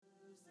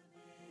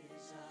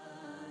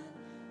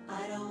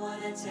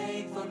want to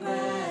take for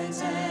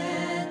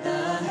granted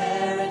the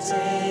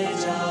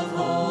heritage of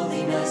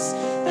holiness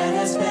that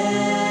has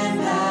been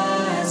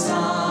passed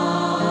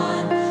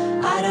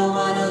on. I don't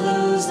want to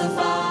lose the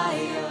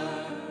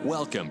fire.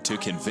 Welcome to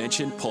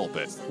Convention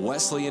Pulpit,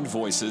 Wesleyan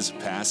Voices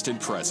Past and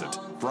Present,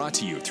 brought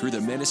to you through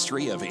the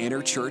ministry of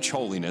Interchurch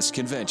Holiness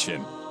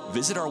Convention.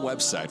 Visit our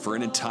website for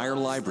an entire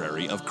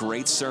library of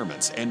great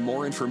sermons and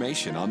more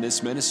information on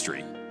this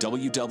ministry,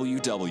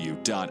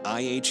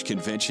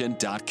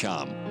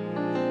 www.ihconvention.com.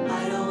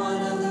 I don't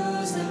want to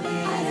lose the peace.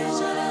 I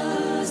don't want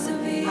to lose the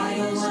peace. I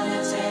don't want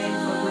to take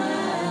for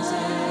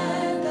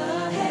granted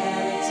the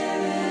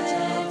heritage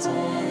of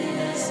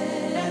holiness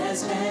that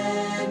has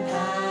been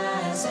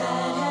passed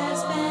on.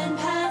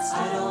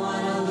 I don't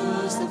want to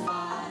lose the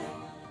fire.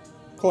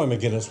 Coy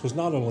McGinnis was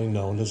not only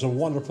known as a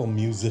wonderful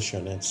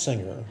musician and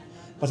singer,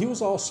 but he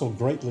was also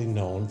greatly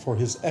known for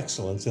his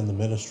excellence in the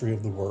ministry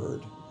of the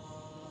Word.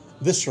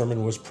 This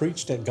sermon was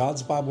preached at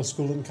God's Bible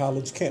School and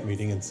College camp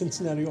meeting in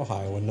Cincinnati,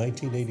 Ohio in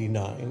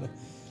 1989,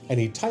 and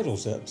he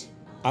titles it,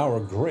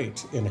 Our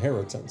Great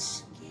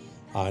Inheritance.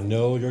 I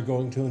know you're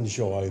going to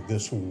enjoy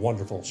this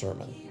wonderful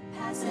sermon.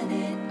 Passing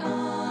it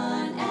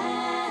on,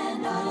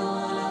 and I don't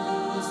want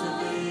to lose the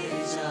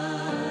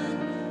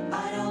vision.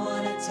 I don't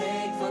want to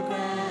take for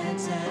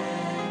granted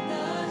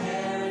the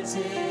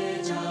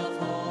heritage of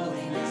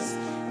holiness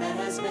that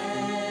has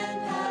been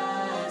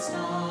passed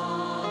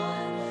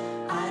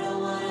on. I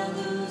don't want to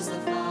lose the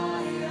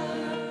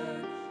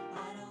fire.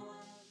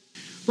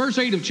 Verse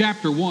 8 of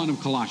chapter 1 of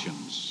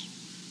Colossians.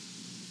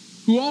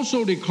 Who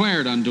also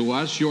declared unto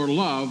us your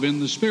love in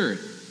the Spirit.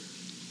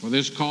 For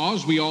this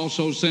cause we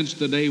also, since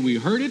the day we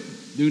heard it,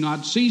 do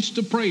not cease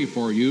to pray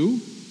for you,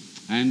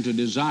 and to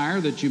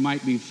desire that you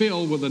might be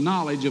filled with the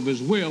knowledge of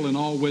his will in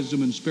all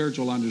wisdom and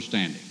spiritual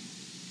understanding,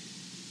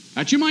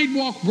 that you might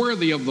walk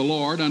worthy of the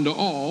Lord unto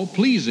all,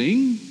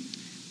 pleasing,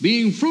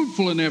 being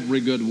fruitful in every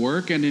good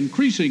work, and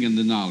increasing in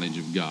the knowledge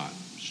of God,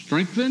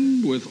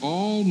 strengthened with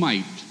all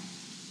might,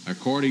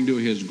 according to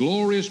his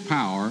glorious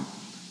power,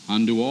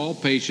 unto all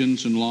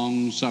patience and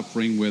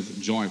long-suffering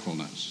with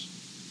joyfulness,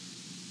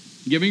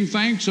 giving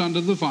thanks unto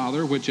the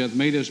Father, which hath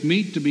made us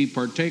meet to be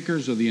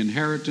partakers of the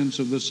inheritance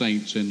of the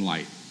saints in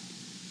light,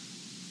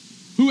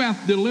 who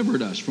hath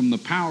delivered us from the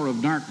power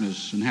of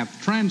darkness, and hath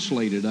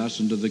translated us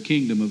into the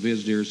kingdom of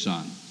his dear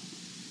Son,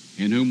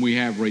 in whom we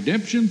have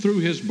redemption through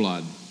his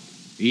blood,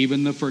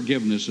 even the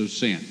forgiveness of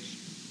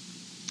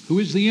sins, who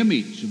is the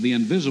image of the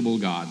invisible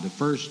God, the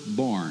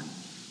firstborn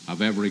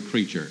of every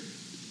creature.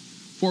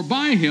 For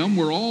by him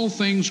were all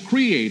things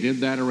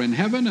created that are in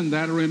heaven and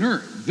that are in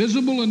earth,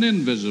 visible and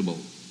invisible,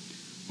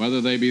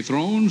 whether they be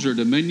thrones or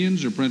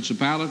dominions or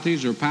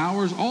principalities or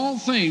powers. All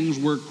things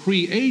were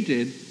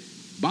created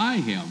by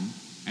him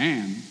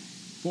and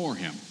for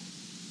him.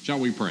 Shall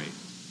we pray?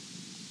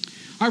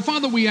 Our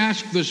Father, we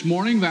ask this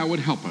morning thou would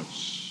help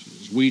us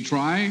as we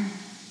try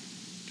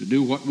to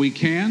do what we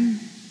can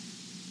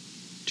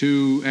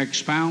to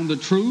expound the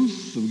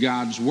truth of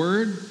God's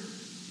Word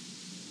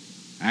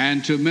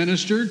and to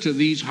minister to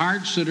these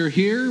hearts that are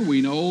here.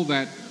 We know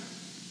that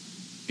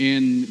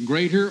in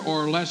greater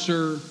or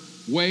lesser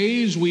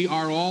ways we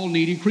are all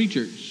needy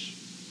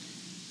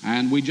creatures.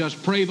 And we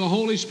just pray the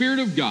Holy Spirit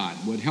of God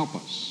would help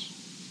us.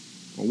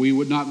 For we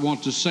would not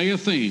want to say a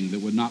thing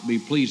that would not be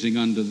pleasing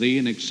unto thee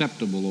and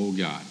acceptable, O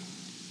God.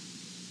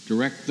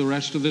 Direct the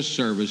rest of this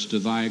service to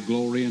thy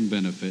glory and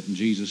benefit. In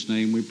Jesus'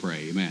 name we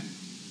pray. Amen.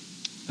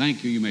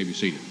 Thank you. You may be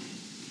seated.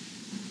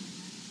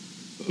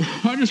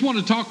 I just want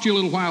to talk to you a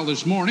little while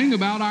this morning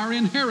about our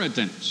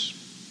inheritance.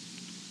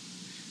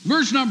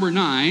 Verse number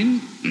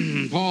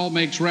 9, Paul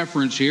makes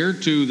reference here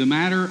to the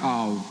matter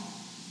of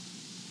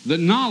the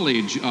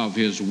knowledge of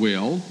his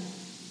will,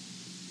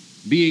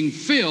 being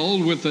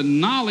filled with the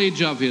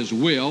knowledge of his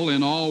will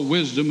in all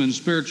wisdom and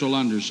spiritual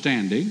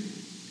understanding.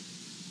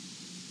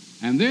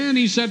 And then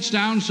he sets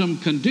down some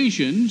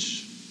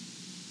conditions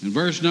in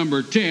verse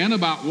number 10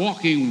 about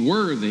walking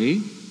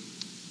worthy,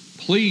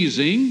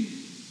 pleasing,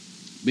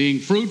 being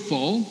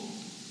fruitful,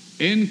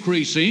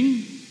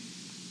 increasing,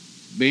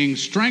 being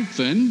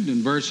strengthened,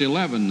 in verse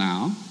 11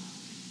 now,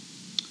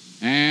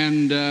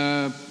 and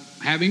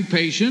having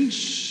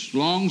patience,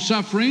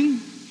 long-suffering,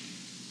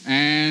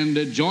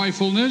 and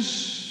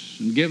joyfulness,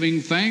 and giving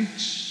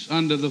thanks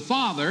unto the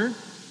Father,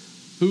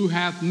 who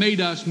hath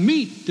made us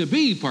meet to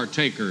be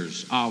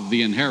partakers of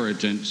the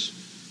inheritance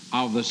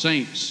of the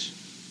saints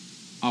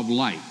of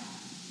light.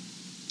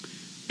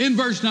 In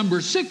verse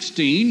number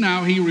 16,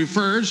 now he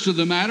refers to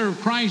the matter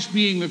of Christ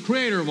being the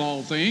creator of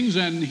all things,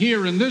 and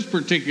here in this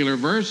particular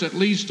verse, at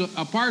least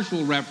a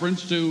partial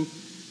reference to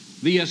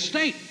the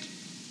estate.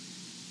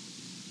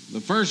 The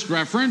first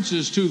reference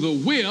is to the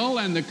will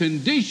and the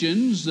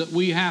conditions that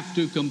we have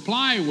to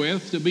comply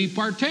with to be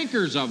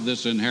partakers of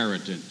this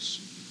inheritance.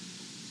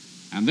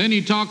 And then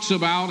he talks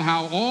about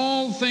how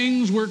all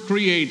things were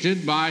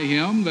created by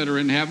him that are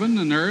in heaven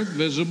and earth,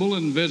 visible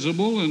and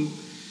invisible, and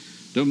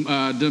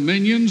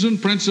dominions and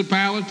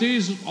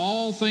principalities.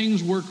 All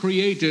things were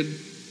created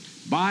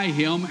by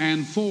him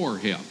and for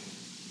him.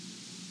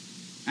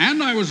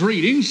 And I was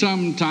reading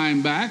some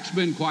time back, it's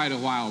been quite a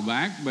while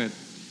back, but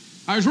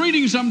I was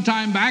reading some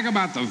time back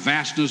about the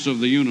vastness of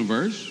the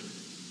universe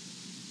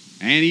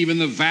and even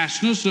the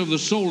vastness of the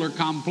solar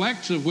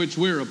complex of which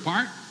we're a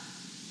part.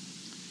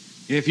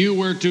 If you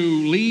were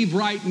to leave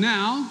right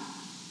now,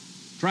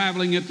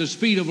 traveling at the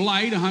speed of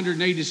light,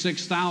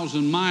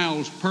 186,000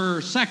 miles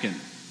per second,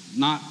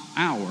 not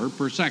hour,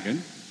 per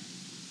second,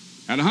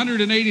 at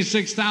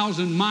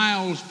 186,000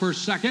 miles per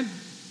second,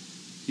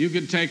 you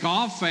could take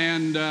off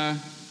and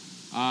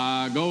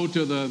go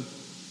to the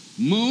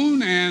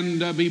moon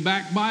and be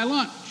back by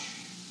lunch.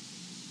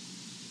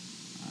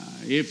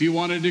 If you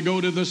wanted to go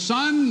to the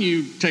sun,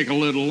 you take a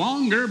little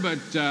longer, but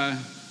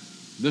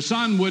the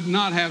sun would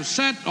not have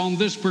set on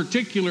this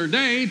particular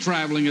day,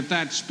 traveling at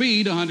that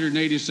speed,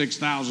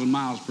 186,000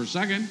 miles per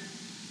second.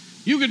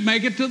 You could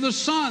make it to the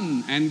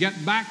sun and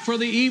get back for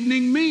the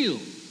evening meal.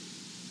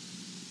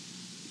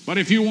 But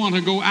if you want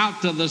to go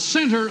out to the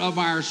center of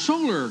our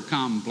solar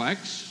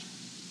complex,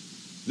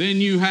 then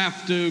you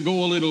have to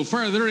go a little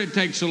further. It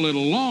takes a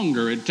little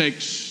longer. It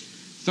takes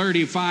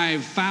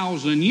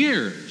 35,000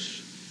 years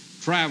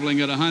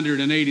traveling at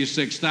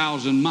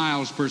 186,000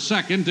 miles per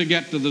second to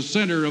get to the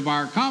center of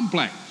our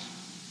complex.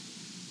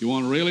 You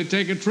want to really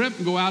take a trip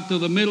and go out to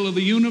the middle of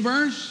the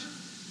universe?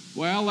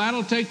 Well,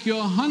 that'll take you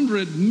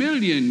 100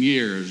 million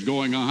years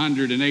going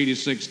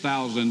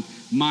 186,000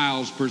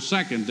 miles per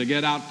second to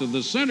get out to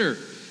the center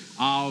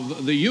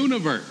of the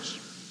universe.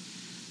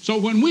 So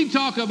when we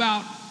talk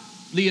about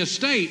the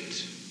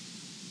estate,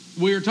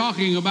 we're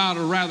talking about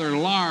a rather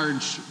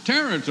large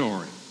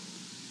territory.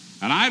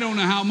 And I don't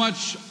know how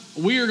much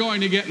we're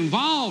going to get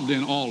involved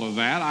in all of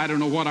that. I don't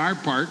know what our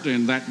part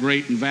in that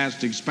great and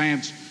vast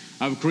expanse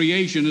of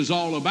creation is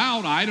all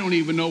about. I don't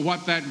even know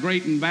what that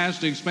great and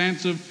vast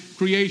expanse of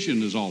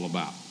creation is all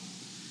about.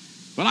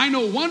 But I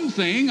know one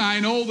thing. I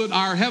know that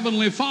our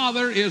Heavenly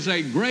Father is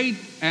a great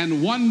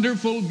and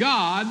wonderful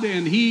God,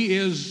 and He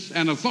is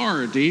an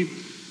authority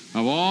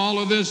of all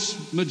of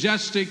this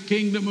majestic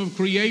kingdom of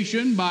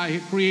creation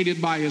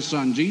created by His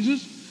Son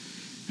Jesus.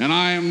 And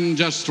I am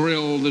just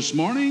thrilled this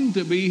morning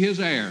to be His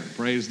heir.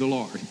 Praise the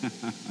Lord.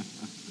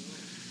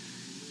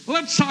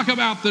 Let's talk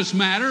about this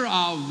matter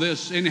of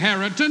this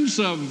inheritance,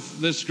 of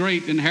this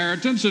great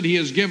inheritance that He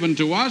has given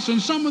to us,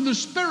 and some of the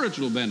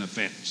spiritual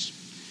benefits.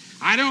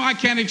 I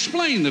can't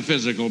explain the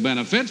physical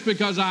benefits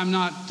because I'm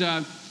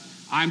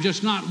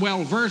just not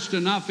well versed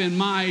enough in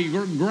my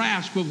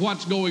grasp of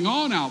what's going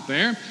on out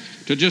there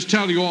to just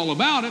tell you all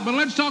about it. But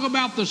let's talk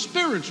about the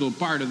spiritual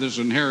part of this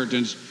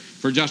inheritance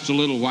for just a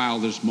little while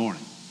this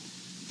morning.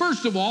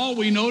 First of all,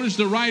 we notice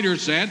the writer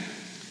said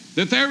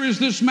that there is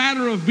this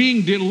matter of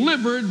being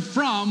delivered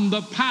from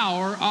the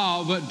power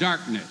of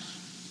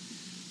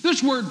darkness.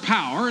 This word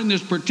power in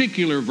this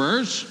particular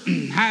verse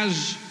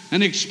has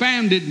an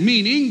expanded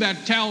meaning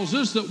that tells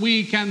us that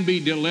we can be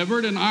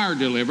delivered and are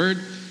delivered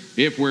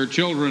if we're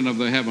children of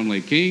the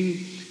heavenly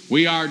King.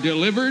 We are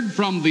delivered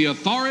from the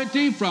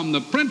authority, from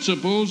the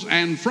principles,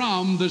 and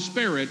from the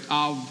spirit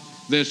of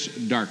this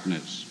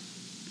darkness.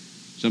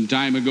 Some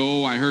time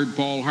ago, I heard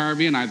Paul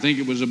Harvey, and I think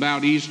it was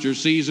about Easter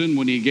season,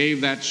 when he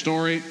gave that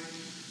story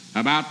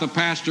about the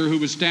pastor who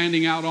was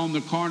standing out on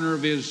the corner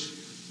of his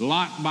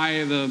lot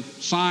by the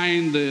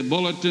sign, the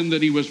bulletin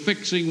that he was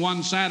fixing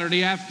one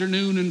Saturday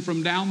afternoon, and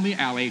from down the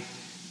alley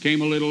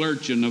came a little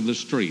urchin of the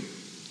street.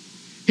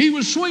 He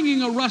was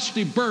swinging a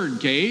rusty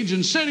bird cage,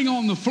 and sitting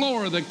on the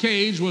floor of the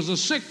cage was a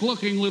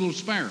sick-looking little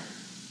sparrow.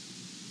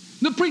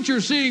 The preacher,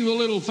 seeing the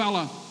little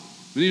fella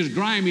with his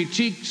grimy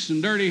cheeks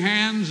and dirty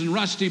hands and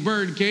rusty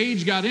bird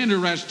cage, got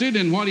interested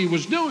in what he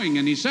was doing,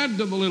 and he said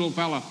to the little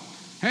fella,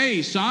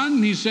 "Hey,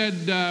 son," he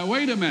said,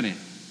 "wait a minute."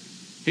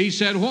 He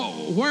said,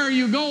 "Where are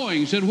you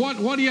going?" He said,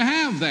 What do you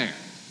have there?"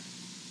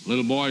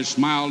 Little boy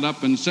smiled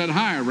up and said,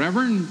 "Hi,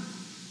 Reverend."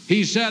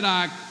 He said,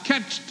 "I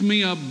catched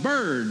me a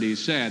bird," he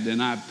said,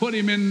 "and I put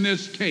him in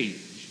this cage."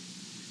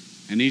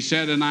 And he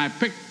said, "And I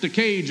picked the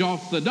cage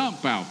off the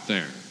dump out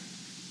there.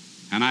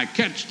 And I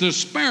catched the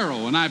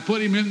sparrow, and I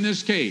put him in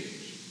this cage."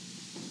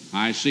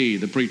 "I see,"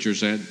 the preacher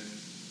said.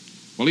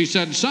 Well, he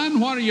said, "Son,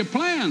 what are your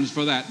plans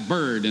for that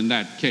bird in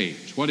that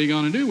cage? What are you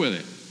going to do with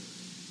it?"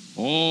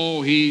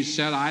 "Oh," he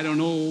said, "I don't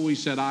know." He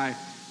said, I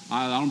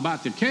don't know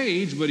about the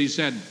cage, but he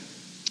said,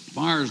 as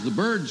far as the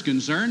bird's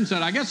concerned,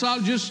 said, "I guess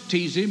I'll just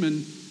tease him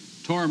and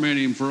torment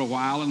him for a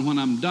while, and when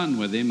I'm done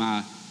with him,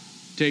 I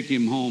take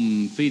him home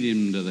and feed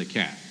him to the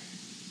cat."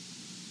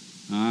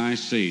 "I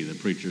see," the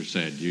preacher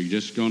said. "You're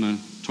just going to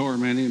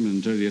torment him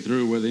until you're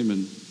through with him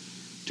and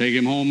take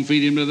him home and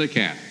feed him to the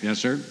cat." "Yes,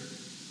 sir."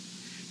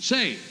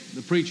 "Say,"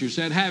 the preacher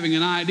said, having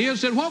an idea,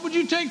 said, "what would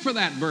you take for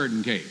that bird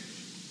and cage?"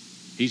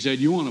 He said,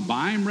 "You want to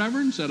buy him,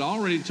 Reverend?" Said, "I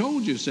already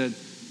told you." Said,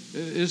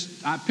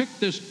 "I picked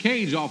this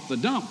cage off the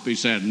dump," he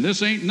said, "and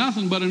this ain't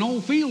nothing but an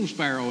old field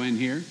sparrow in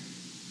here."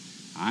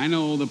 "I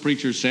know," the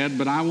preacher said,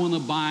 "but I want to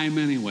buy him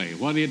anyway.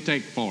 What do you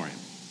take for him?"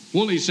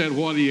 Well, he said,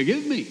 "What do you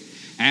give me?"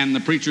 And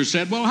the preacher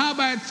said, "Well, how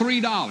about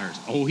 $3?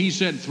 Oh, he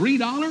said,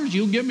 $3?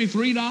 You'll give me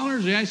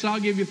 $3? "Yes, I'll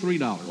give you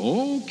 $3.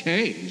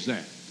 "Okay," he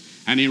said.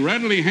 And he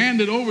readily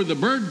handed over the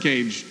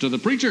birdcage to the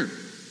preacher.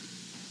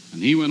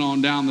 And he went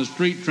on down the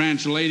street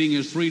translating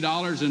his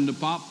 $3 into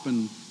pop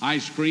and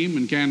ice cream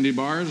and candy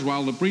bars,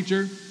 while the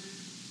preacher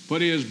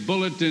put his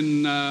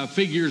bulletin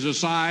figures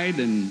aside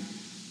and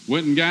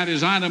went and got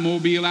his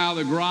automobile out of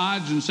the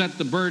garage and set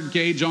the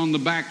birdcage on the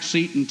back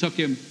seat and took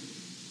him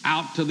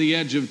out to the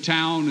edge of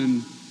town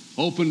and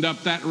opened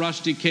up that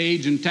rusty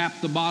cage and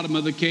tapped the bottom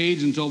of the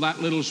cage until that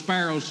little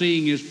sparrow,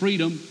 seeing his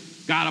freedom,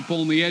 got up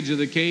on the edge of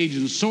the cage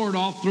and soared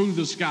off through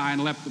the sky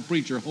and left the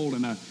preacher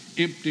holding an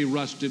empty,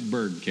 rusted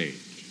birdcage.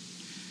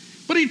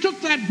 But he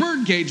took that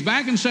birdcage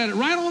back and set it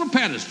right on a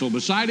pedestal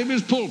beside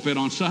his pulpit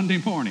on Sunday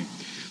morning.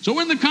 So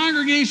when the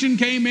congregation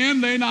came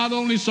in, they not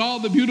only saw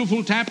the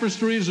beautiful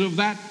tapestries of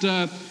that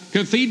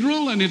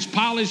cathedral and its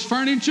polished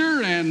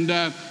furniture and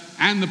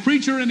the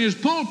preacher in his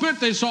pulpit,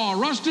 they saw a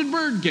rusted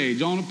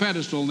birdcage on a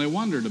pedestal, and they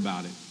wondered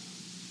about it.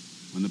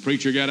 When the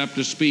preacher got up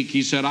to speak,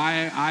 he said,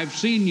 I've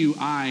seen you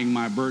eyeing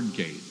my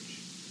birdcage.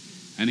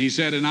 And he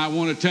said, and I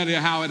want to tell you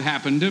how it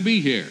happened to be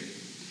here.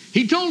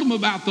 He told them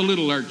about the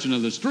little urchin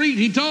of the street.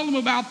 He told them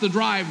about the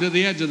drive to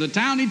the edge of the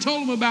town. He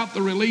told them about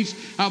the release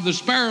of the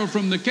sparrow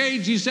from the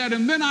cage. He said,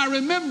 and then I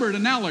remembered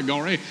an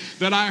allegory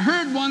that I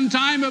heard one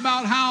time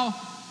about how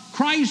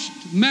Christ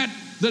met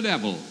the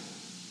devil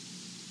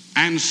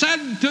and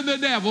said to the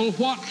devil,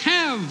 what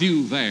have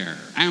you there?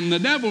 And the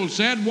devil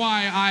said,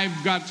 why,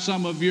 I've got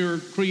some of your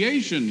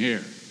creation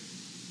here.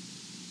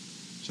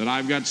 Said,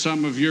 I've got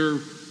some of your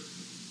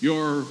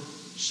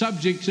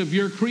subjects of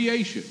your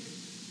creation.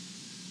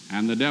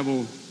 And the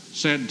devil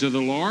said to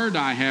the Lord,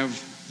 I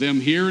have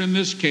them here in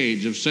this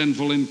cage of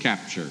sinful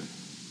encapture.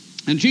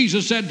 And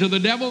Jesus said to the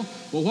devil,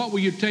 well, what will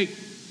you take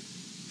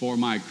for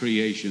my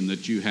creation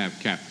that you have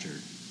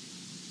captured?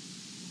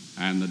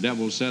 And the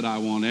devil said, I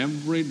want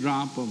every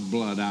drop of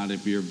blood out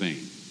of your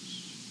veins.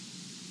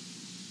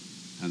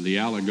 And the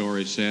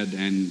allegory said,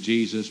 and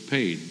Jesus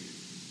paid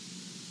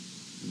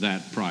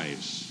that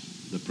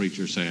price, the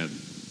preacher said.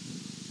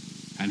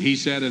 And he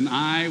said, and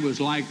I was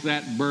like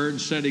that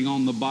bird sitting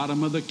on the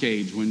bottom of the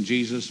cage when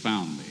Jesus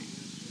found me.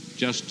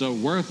 Just a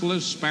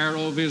worthless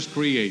sparrow of his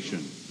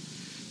creation.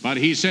 But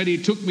he said he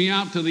took me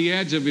out to the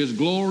edge of his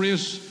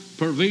glorious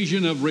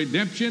provision of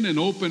redemption and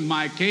opened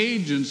my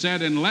cage and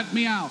said, and let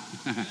me out.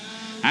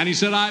 And he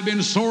said, I've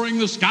been soaring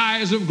the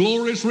skies of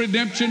glorious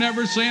redemption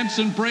ever since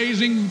and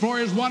praising for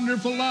his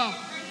wonderful love.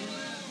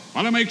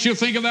 Well, it makes you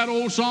think of that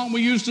old song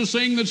we used to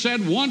sing that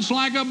said, once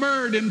like a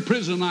bird in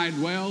prison I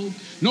dwelled.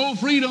 No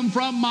freedom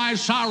from my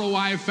sorrow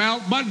I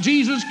felt, but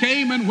Jesus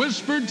came and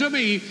whispered to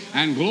me,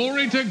 and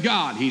glory to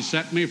God, he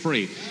set me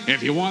free.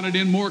 If you want it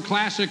in more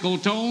classical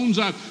tones,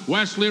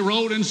 Wesley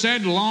wrote and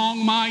said,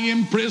 long my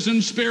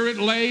imprisoned spirit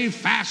lay,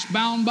 fast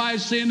bound by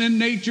sin in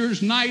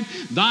nature's night.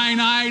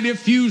 Thine eye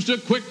diffused a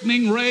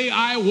quickening ray.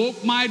 I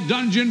woke my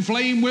dungeon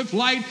flame with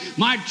light.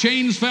 My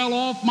chains fell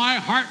off, my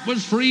heart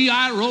was free.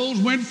 I rose,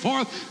 went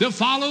forth to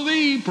follow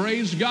thee.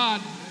 Praise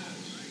God.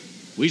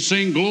 We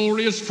sing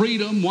glorious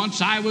freedom.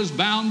 Once I was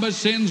bound by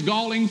sin's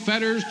galling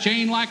fetters,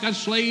 chained like a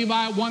slave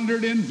I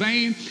wandered in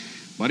vain.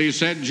 But he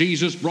said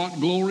Jesus brought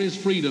glorious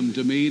freedom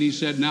to me, and he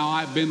said now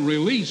I've been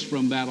released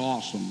from that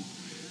awesome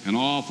and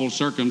awful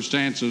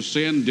circumstance of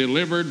sin,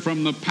 delivered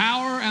from the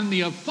power and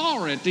the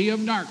authority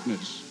of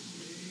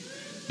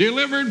darkness,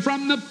 delivered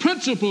from the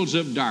principles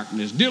of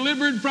darkness,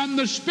 delivered from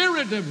the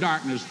spirit of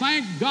darkness.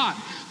 Thank God.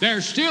 There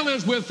still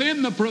is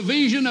within the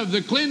provision of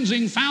the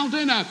cleansing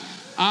fountain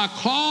a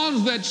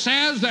clause that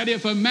says that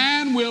if a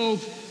man will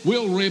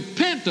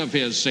repent of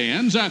his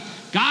sins,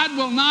 God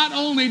will not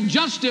only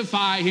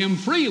justify him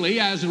freely,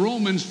 as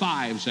Romans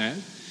 5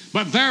 says,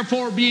 but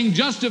therefore being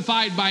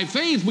justified by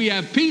faith, we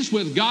have peace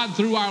with God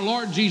through our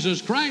Lord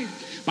Jesus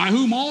Christ, by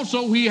whom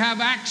also we have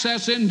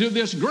access into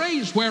this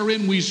grace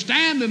wherein we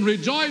stand and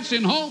rejoice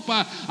in hope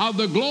of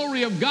the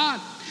glory of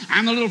God.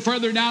 And a little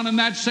further down in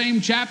that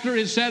same chapter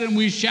it said, and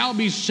we shall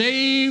be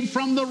saved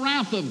from the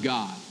wrath of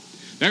God.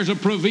 There's a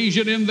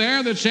provision in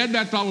there that said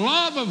that the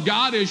love of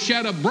God is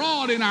shed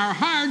abroad in our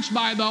hearts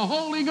by the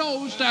Holy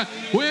Ghost,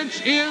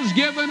 which is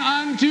given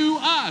unto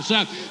us.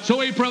 So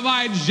he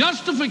provides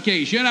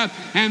justification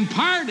and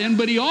pardon,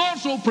 but he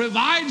also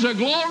provides a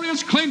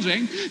glorious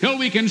cleansing till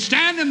we can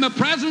stand in the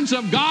presence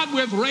of God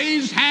with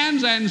raised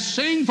hands and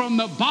sing from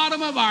the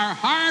bottom of our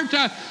heart,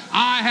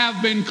 I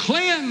have been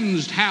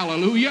cleansed,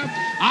 hallelujah.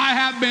 I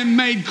have been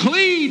made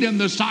clean in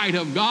the sight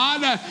of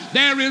God.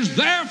 There is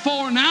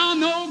therefore now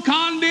no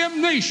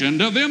condemnation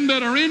to them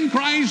that are in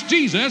Christ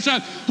Jesus,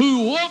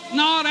 who walk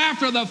not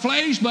after the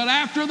flesh, but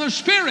after the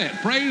Spirit.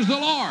 Praise the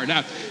Lord.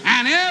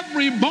 And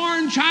every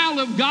born child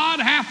of God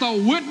hath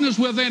a witness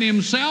within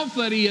himself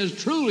that he has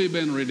truly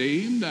been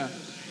redeemed.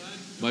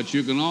 But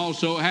you can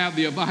also have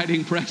the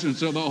abiding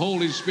presence of the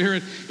Holy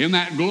Spirit in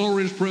that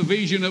glorious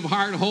provision of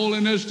heart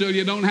holiness till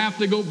you don't have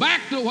to go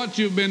back to what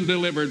you've been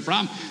delivered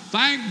from.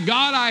 Thank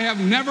God I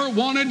have never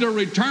wanted to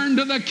return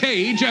to the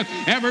cage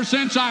ever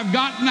since I've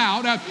gotten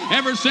out,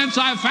 ever since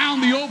I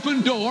found the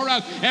open door,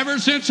 ever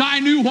since I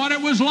knew what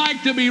it was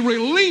like to be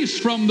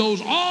released from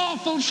those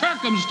awful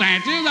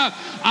circumstances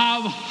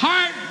of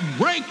heart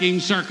heartbreaking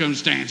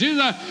circumstances,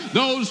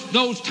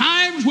 those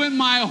times when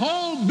my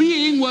whole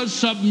being was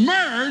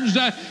submerged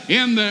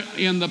in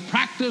the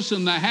practice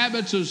and the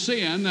habits of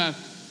sin.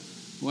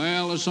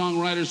 Well, the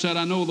songwriter said,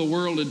 I know the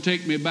world would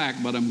take me back,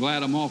 but I'm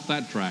glad I'm off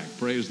that track.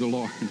 Praise the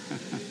Lord.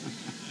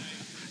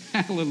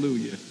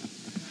 Hallelujah.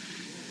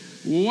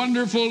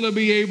 Wonderful to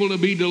be able to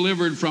be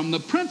delivered from the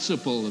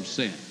principle of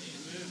sin.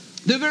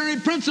 The very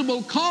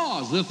principal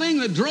cause, the thing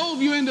that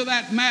drove you into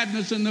that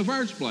madness in the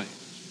first place.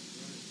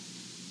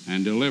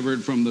 And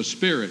delivered from the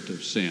spirit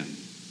of sin.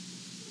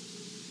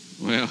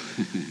 Well,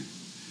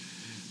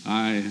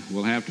 I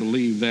will have to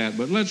leave that,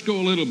 but let's go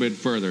a little bit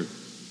further.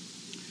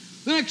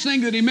 The next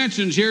thing that he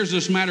mentions here is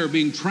this matter of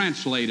being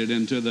translated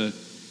into the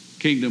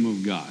kingdom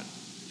of God.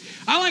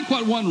 I like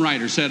what one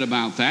writer said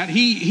about that.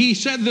 He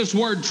said this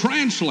word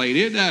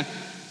translated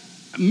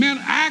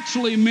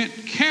actually meant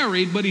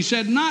carried, but he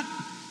said not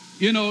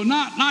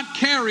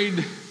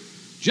carried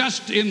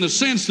just in the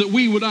sense that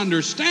we would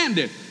understand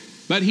it,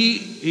 but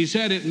he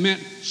said it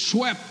meant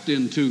swept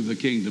into the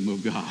kingdom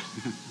of God.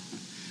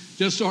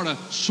 Just sort of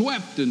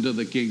swept into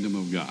the kingdom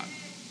of God.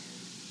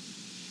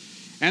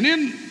 And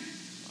in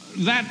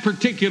that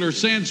particular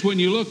sense, when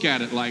you look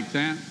at it like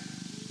that,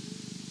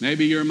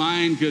 maybe your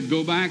mind could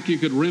go back, you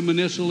could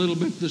reminisce a little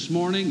bit this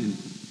morning, and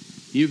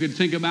you could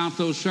think about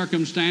those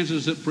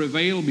circumstances that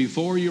prevailed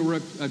before you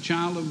were a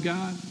child of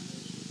God.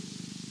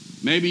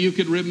 Maybe you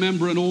could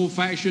remember an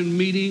old-fashioned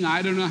meeting.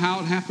 I don't know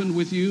how it happened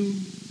with you,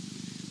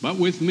 but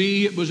with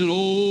me it was an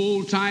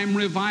old-time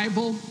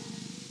revival.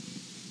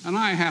 And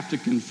I have to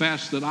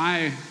confess that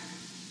I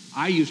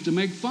used to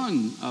make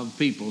fun of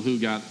people who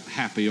got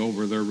happy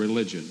over their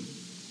religion.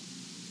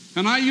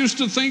 And I used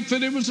to think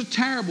that it was a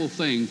terrible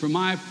thing for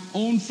my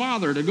own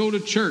father to go to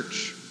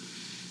church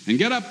and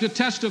get up to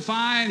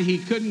testify, and he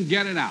couldn't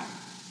get it out.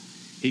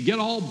 He'd get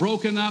all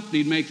broken up,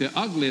 he'd make the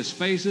ugliest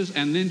faces,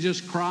 and then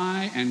just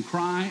cry and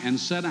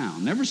sit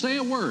down. Never say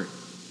a word.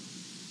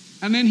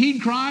 And then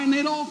he'd cry, and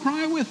they'd all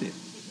cry with him.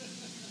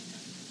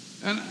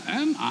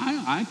 And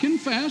I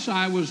confess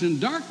I was in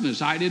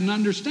darkness. I didn't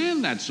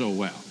understand that so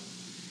well.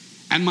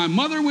 And my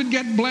mother would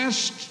get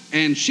blessed,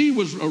 and she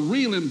was a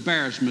real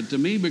embarrassment to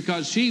me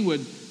because she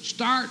would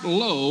start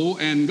low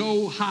and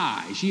go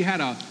high. She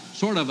had a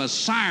sort of a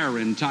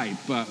siren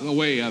type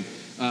way of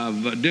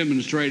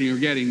demonstrating or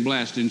getting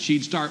blessed, and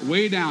she'd start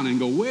way down and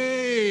go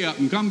way up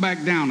and come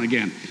back down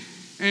again.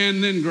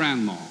 And then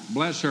Grandma,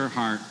 bless her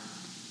heart,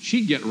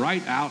 she'd get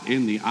right out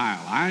in the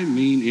aisle. I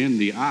mean in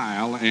the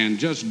aisle, and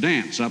just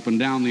dance up and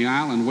down the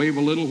aisle and wave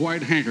a little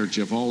white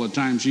handkerchief all the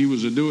time she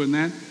was doing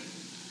that.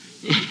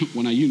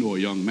 Well, now, you know, a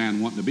young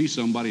man wanting to be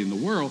somebody in the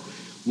world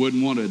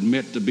wouldn't want to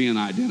admit to being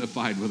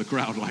identified with a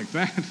crowd like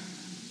that,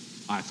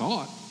 I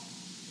thought.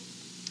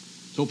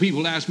 So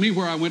people asked me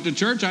where I went to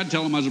church, I'd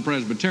tell them I was a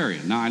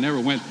Presbyterian. Now, I never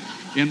went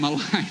in my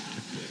life.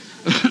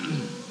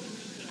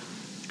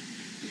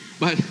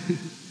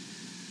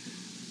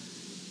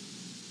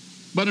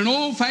 But an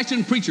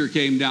old-fashioned preacher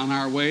came down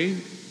our way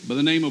by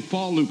the name of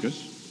Paul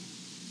Lucas.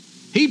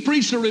 He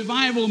preached a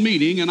revival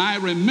meeting, and I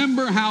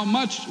remember how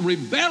much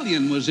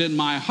rebellion was in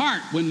my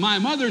heart when my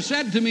mother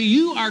said to me,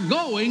 "You are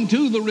going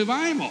to the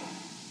revival."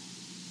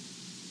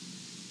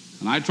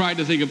 And I tried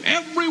to think of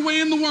every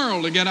way in the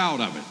world to get out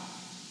of it.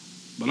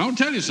 But I'll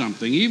tell you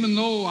something, even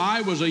though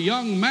I was a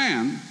young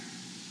man,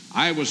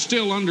 I was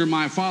still under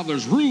my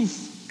father's roof,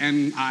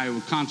 and I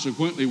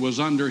consequently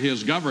was under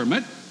his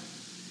government.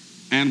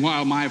 And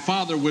while my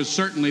father was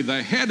certainly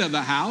the head of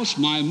the house,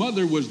 my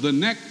mother was the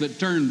neck that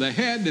turned the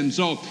head, and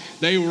so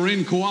they were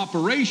in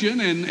cooperation,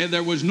 and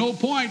there was no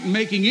point in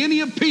making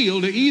any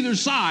appeal to either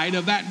side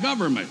of that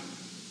government.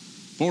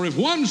 For if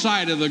one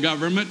side of the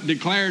government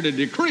declared a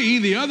decree,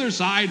 the other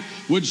side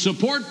would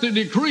support the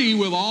decree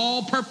with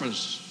all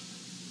purpose.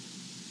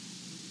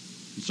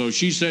 So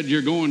she said,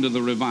 "You're going to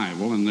the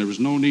revival," and there was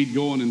no need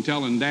going and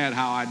telling Dad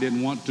how I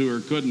didn't want to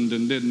or couldn't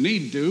and didn't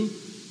need to.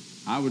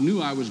 I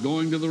knew I was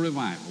going to the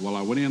revival. Well,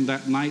 I went in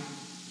that night.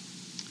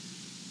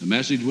 The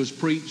message was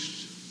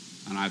preached,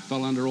 and I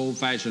fell under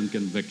old-fashioned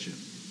conviction.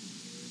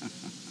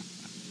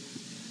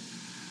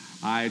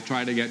 I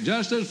tried to get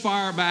just as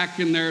far back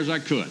in there as I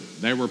could.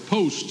 There were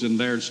posts, and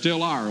there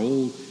still are.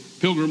 Old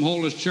Pilgrim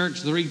Holiness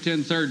Church,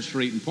 310 3rd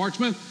Street in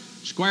Portsmouth.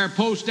 Square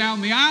post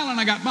down the aisle, and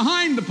I got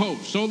behind the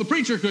post, so the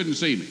preacher couldn't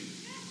see me.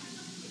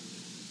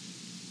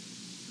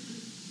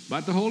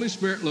 But the Holy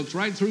Spirit looks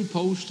right through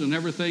posts and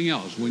everything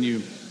else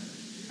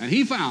and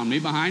he found me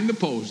behind the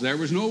post. There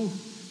was no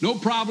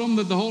problem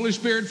that the Holy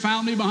Spirit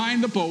found me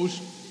behind the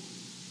post.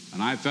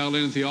 And I fell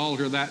in at the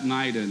altar that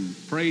night and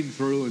prayed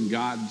through, and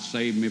God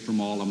saved me from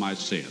all of my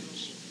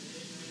sins.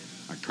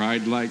 I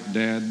cried like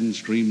Dad and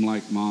screamed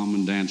like Mom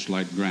and danced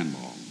like Grandma.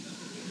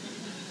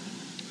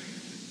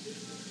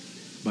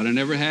 But I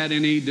never had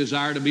any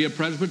desire to be a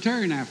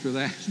Presbyterian after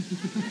that.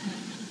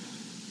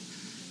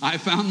 I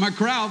found my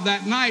crowd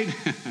that night.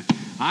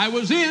 I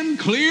was in,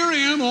 clear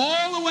in,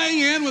 all the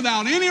way in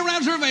without any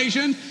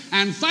reservation,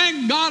 and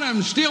thank God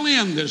I'm still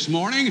in this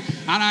morning,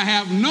 and I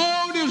have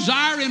no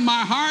desire in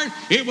my heart.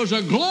 It was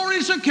a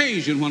glorious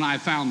occasion when I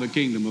found the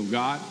kingdom of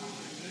God.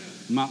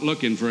 I'm not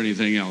looking for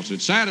anything else.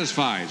 It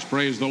satisfies,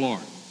 praise the Lord.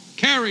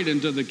 Carried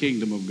into the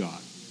kingdom of God.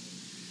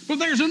 But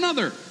there's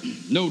another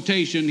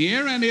notation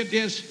here, and it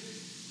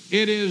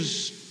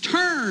is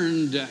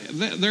turned.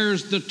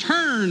 There's the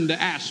turned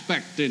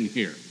aspect in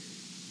here.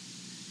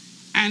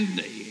 And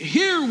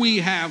here we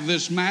have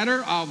this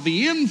matter of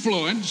the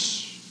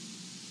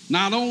influence,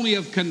 not only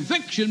of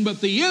conviction,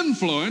 but the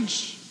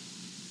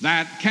influence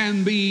that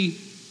can be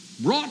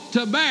brought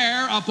to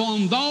bear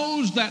upon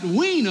those that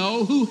we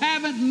know who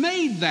haven't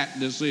made that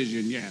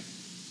decision yet.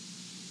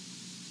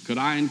 Could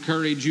I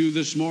encourage you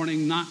this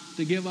morning not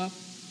to give up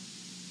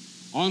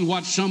on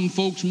what some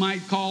folks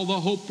might call the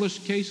hopeless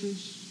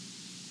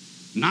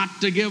cases? Not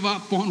to give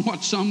up on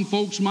what some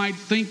folks might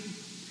think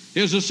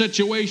is a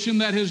situation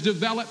that has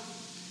developed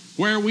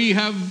where we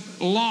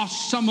have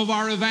lost some of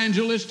our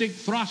evangelistic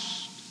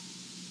thrust.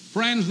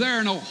 Friends, there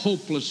are no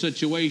hopeless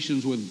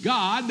situations with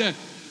God.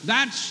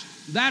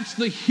 That's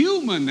the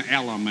human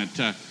element.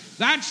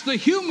 That's the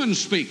human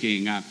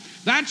speaking.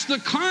 That's the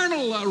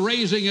carnal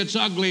raising its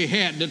ugly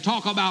head to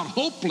talk about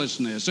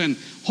hopelessness and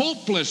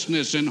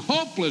hopelessness and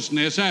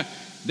hopelessness.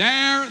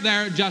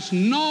 There just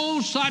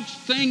no such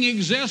thing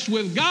exists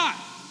with God.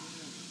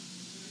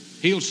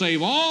 He'll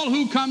save all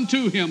who come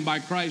to Him by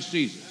Christ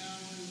Jesus.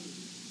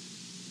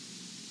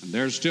 And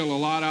there's still a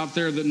lot out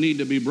there that need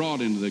to be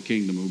brought into the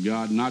kingdom of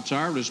God, and that's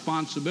our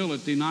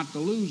responsibility not to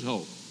lose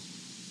hope.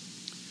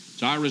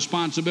 It's our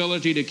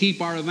responsibility to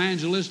keep our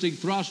evangelistic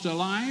thrust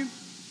alive.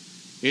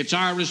 It's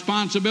our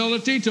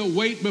responsibility to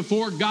wait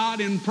before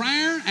God in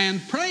prayer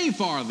and pray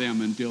for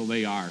them until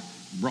they are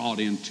brought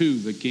into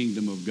the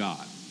kingdom of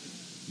God.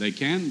 They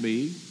can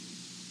be.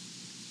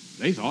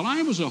 They thought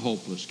I was a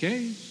hopeless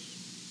case.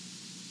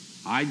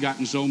 I'd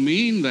gotten so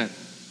mean that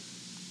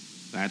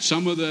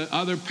some of the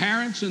other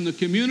parents in the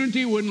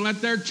community wouldn't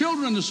let their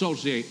children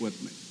associate with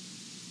me.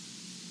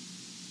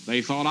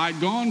 They thought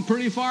I'd gone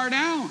pretty far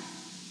down.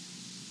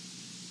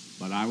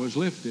 But I was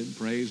lifted,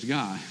 praise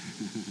God.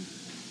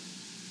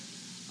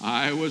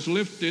 I was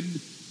lifted.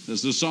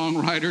 As the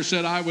songwriter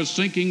said, I was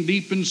sinking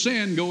deep in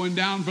sin, going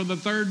down for the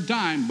third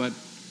time, but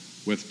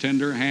with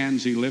tender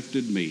hands He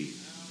lifted me.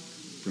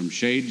 From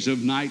shades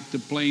of night to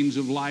plains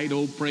of light,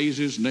 oh, praise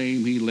His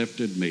name, He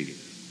lifted me.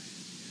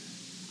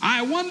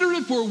 I wonder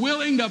if we're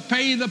willing to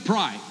pay the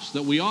price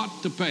that we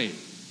ought to pay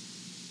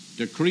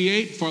to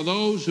create for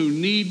those who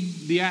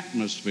need the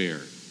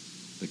atmosphere,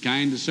 the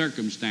kind of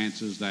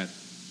circumstances that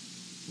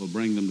will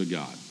bring them to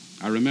God.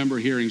 I remember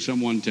hearing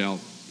someone tell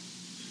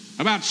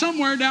about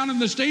somewhere down in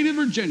the state of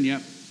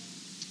Virginia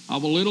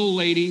of a little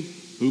lady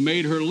who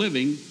made her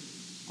living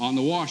on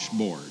the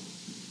washboard.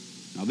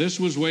 Now, this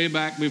was way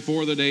back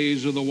before the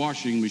days of the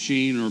washing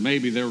machine, or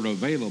maybe they were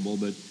available,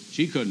 but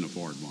she couldn't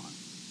afford one.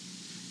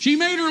 She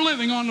made her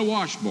living on the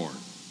washboard.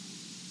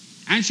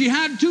 And she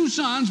had 2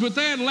 sons, but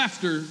they had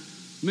left her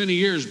many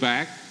years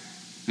back,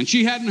 and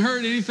she hadn't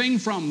heard anything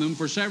from them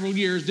for several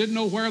years, didn't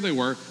know where they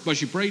were, but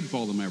she prayed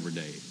for them every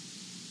day.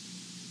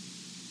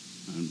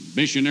 A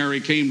missionary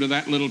came to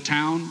that little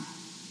town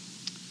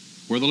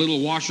where the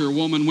little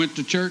washerwoman went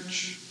to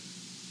church.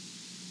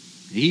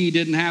 He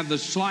didn't have the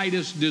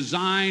slightest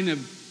design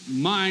of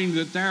mind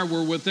that there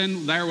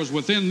was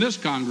within this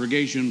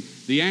congregation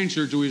the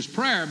answer to his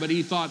prayer, but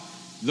he thought,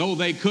 though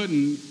they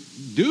couldn't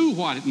do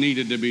what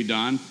needed to be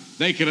done,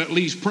 they could at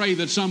least pray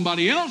that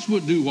somebody else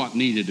would do what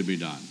needed to be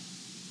done.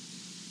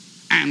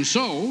 And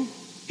so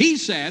he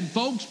said,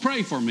 folks,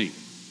 pray for me.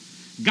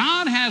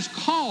 God has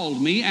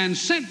called me and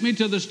sent me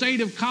to the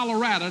state of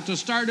Colorado to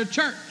start a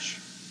church.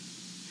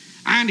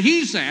 And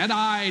he said,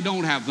 I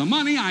don't have the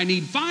money. I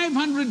need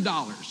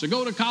 $500 to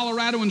go to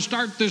Colorado and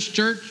start this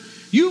church.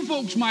 You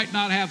folks might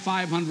not have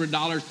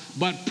 $500,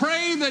 but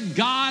pray that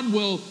God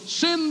will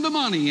send the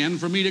money in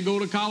for me to go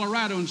to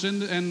Colorado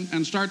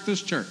and start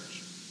this church.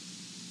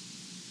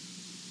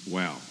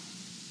 Well,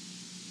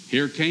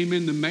 here came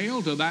in the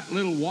mail to that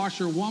little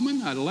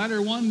washerwoman a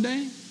letter one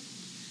day.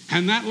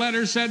 And that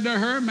letter said to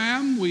her,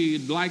 ma'am,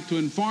 we'd like to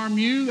inform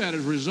you that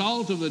as a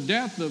result of the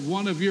death of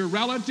one of your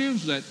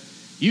relatives that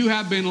you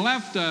have been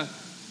left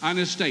an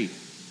estate.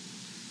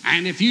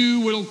 And if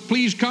you will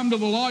please come to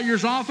the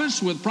lawyer's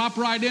office with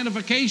proper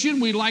identification,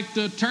 we'd like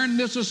to turn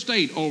this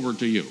estate over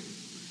to you.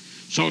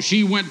 So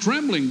she went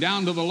trembling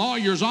down to the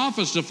lawyer's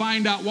office to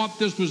find out what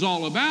this was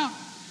all about.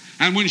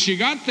 And when she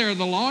got there,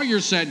 the lawyer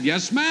said,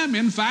 yes, ma'am,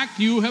 in fact,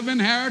 you have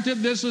inherited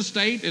this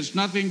estate. It's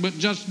nothing but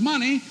just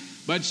money,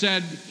 but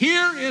said,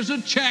 here is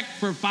a check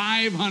for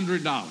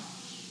 $500.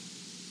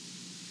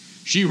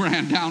 She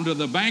ran down to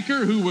the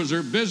banker who was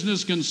her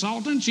business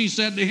consultant. She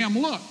said to him,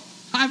 look,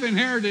 I've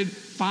inherited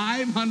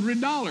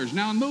 $500.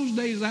 Now, in those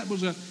days, that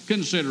was a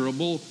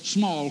considerable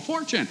small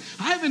fortune.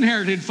 I've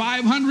inherited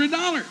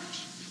 $500.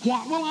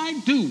 What will I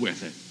do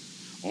with it?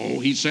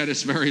 Oh, he said,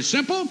 it's very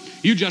simple.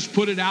 You just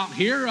put it out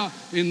here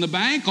in the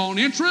bank on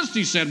interest.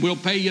 He said, we'll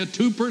pay you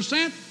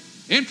 2%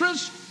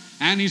 interest.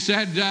 And he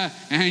said,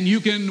 and you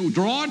can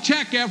draw a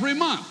check every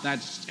month.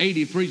 That's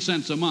 83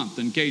 cents a month,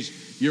 in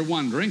case you're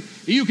wondering.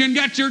 You can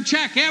get your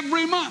check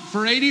every month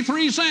for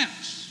 83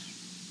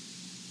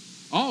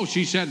 cents. Oh,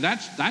 she said,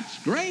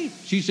 that's great.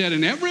 She said,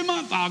 and every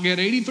month I'll get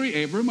 83.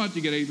 Every month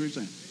you get 83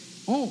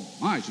 cents. Oh,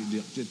 my, she's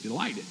just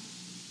delighted.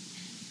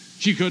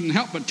 She couldn't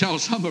help but tell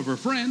some of her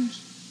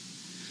friends.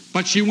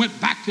 But she went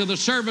back to the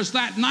service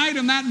that night,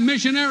 and that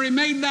missionary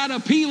made that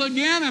appeal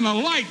again, and a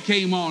light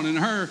came on in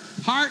her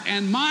heart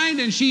and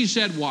mind, and she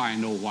said, I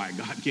know why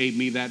God gave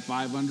me that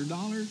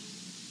 $500.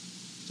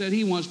 Said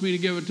he wants me to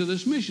give it to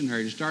this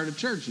missionary to start a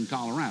church in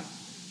Colorado.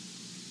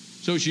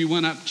 So she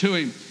went up to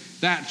him,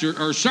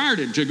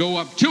 started to go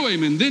up to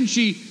him, and then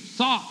she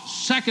thought,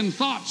 second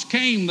thoughts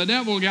came. The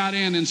devil got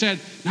in and said,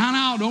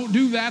 no, don't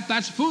do that.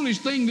 That's a foolish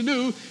thing to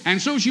do.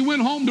 And so she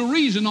went home to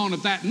reason on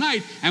it that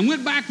night and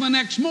went back the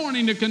next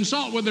morning to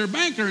consult with her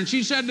banker. And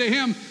she said to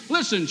him,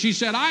 listen, she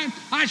said,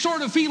 I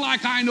sort of feel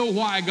like I know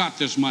why I got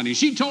this money.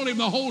 She told him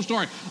the whole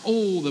story.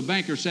 Oh, the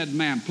banker said,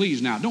 ma'am,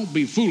 please now, don't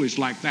be foolish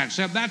like that.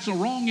 Said, that's a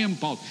wrong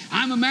impulse.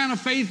 I'm a man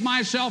of faith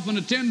myself and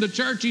attend the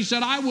church. He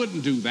said, I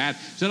wouldn't do that.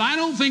 Said, I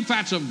don't think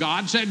that's of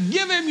God. Said,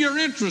 give him your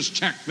interest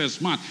check this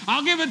month.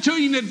 I'll give it to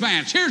you in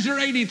advance. Here's your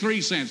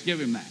 83 cents.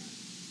 Give him that.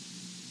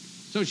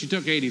 So she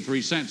took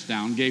 83 cents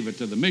down, gave it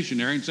to the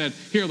missionary, and said,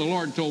 here, the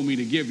Lord told me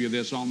to give you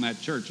this on that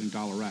church in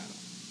Colorado.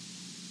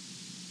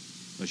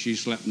 But she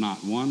slept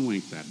not one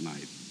wink that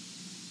night.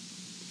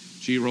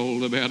 She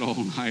rolled to bed all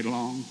night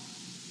long,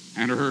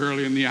 and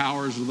early in the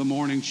hours of the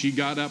morning, she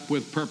got up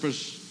with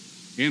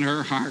purpose in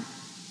her heart.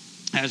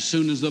 As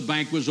soon as the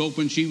bank was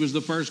open, she was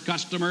the first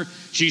customer.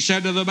 She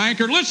said to the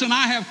banker, listen,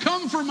 I have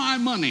come for my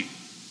money.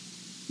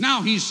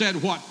 Now, he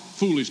said, what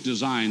foolish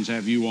designs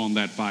have you on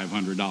that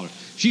 $500?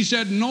 She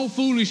said, no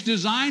foolish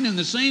design, and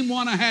the same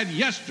one I had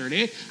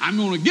yesterday, I'm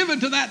going to give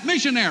it to that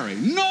missionary.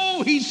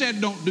 No, he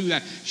said, don't do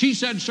that. She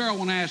said, sir, I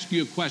want to ask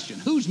you a question.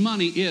 Whose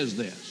money is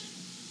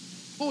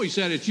this? Oh, he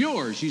said, it's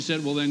yours. She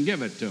said, well, then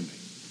give it to me.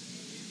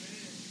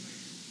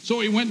 So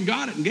he went and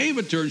got it and gave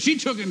it to her, and she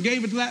took it and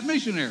gave it to that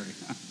missionary.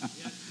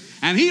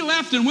 And he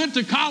left and went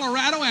to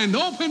Colorado and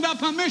opened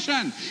up a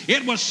mission.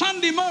 It was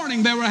Sunday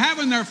morning. They were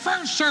having their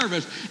first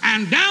service.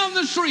 And down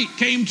the street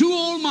came two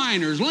old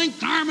miners,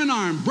 linked arm in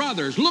arm,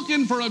 brothers,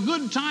 looking for a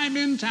good time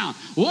in town.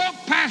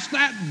 Walked past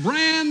that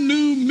brand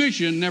new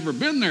mission, never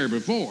been there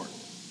before.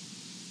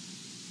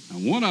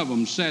 And one of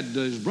them said,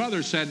 his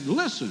brother said,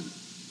 listen,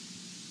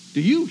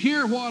 do you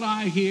hear what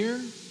I hear?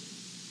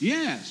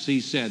 Yes,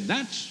 he said,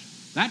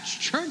 that's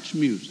church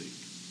music.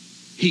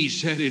 He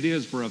said, it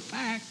is for a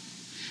fact.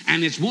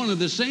 And it's one of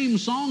the same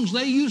songs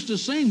they used to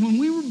sing when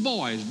we were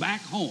boys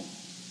back home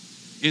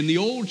in the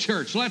old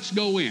church. Let's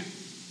go in.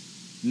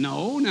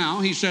 No, now,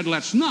 he said,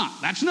 let's not.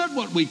 That's not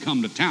what we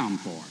come to town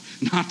for,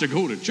 not to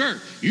go to church.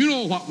 You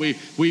know what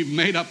we've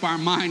made up our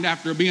mind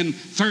after being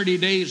 30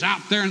 days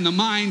out there in the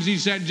mines. He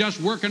said, just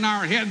working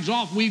our heads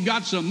off. We've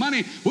got some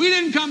money. We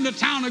didn't come to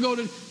town to go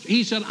to.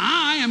 He said,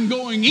 I am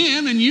going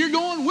in and you're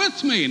going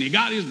with me. And he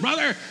got his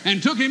brother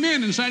and took him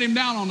in and sat him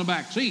down on the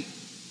back seat.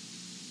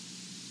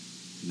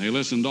 And they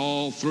listened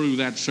all through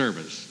that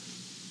service.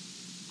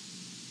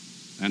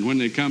 And when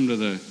they come to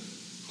the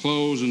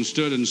close and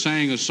stood and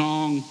sang a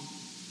song,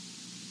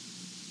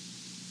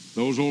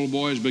 those old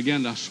boys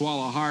began to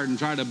swallow hard and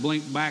try to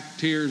blink back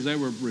tears. They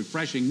were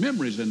refreshing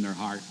memories in their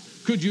heart.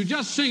 Could you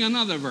just sing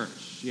another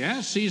verse?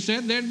 Yes, he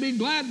said they'd be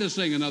glad to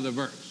sing another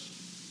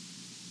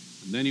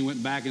verse. And then he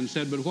went back and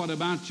said, but what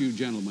about you,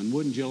 gentlemen?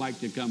 Wouldn't you like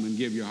to come and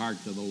give your heart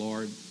to the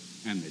Lord?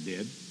 And they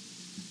did.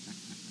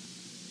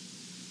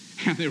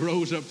 And they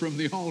rose up from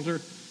the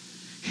altar,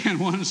 and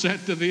one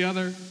said to the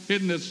other,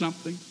 isn't it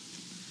something?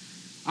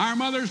 Our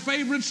mother's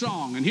favorite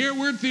song, and here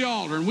we're at the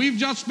altar, and we've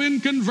just been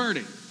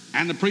converted.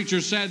 And the preacher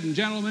said, and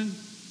gentlemen,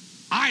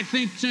 I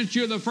think since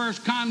you're the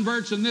first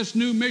converts in this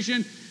new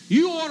mission,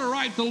 you ought to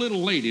write the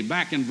little lady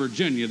back in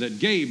Virginia that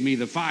gave me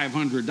the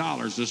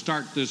 $500 to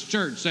start this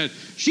church. Said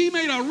she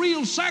made a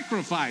real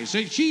sacrifice.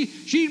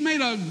 She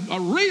made a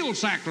real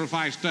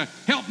sacrifice to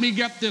help me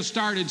get this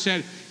started.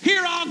 Said,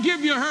 here, I'll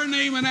give you her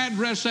name and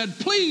address. Said,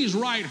 please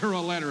write her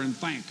a letter and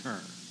thank her.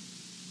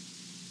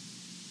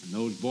 And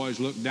those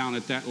boys looked down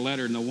at that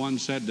letter, and the one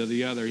said to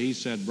the other, he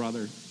said,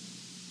 brother,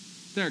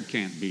 there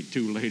can't be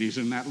two ladies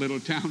in that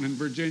little town in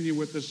Virginia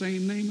with the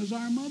same name as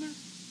our mother.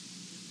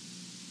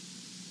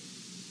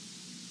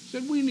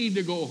 Said, we need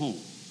to go home.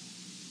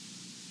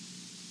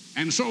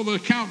 And so the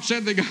count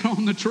said they got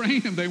on the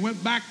train and they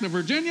went back to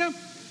Virginia,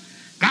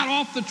 got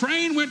off the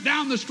train, went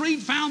down the street,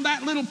 found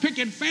that little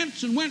picket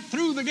fence and went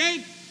through the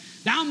gate,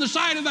 down the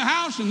side of the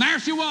house, and there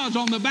she was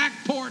on the back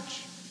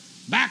porch,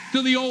 back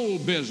to the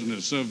old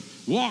business of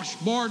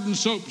washboard and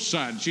soap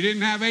suds. She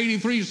didn't have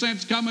 83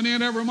 cents coming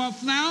in every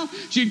month now.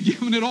 She'd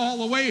given it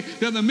all away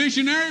to the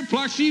missionary,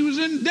 plus she was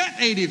in debt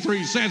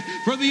 83 cents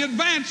for the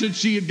advance that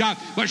she had got.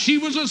 But she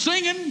was a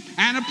singing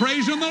and a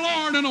praising the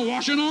Lord and a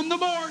washing on the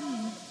board.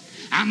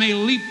 And they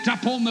leaped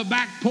up on the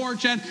back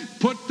porch and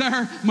put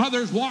their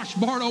mother's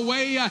washboard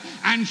away,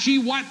 and she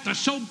wiped the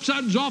soap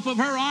suds off of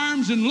her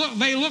arms, and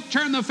they looked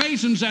her in the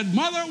face and said,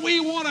 Mother, we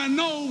want to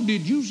know,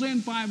 did you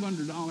send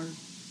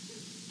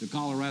 $500 to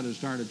Colorado to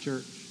start a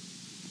church?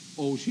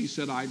 Oh, she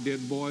said, I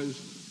did,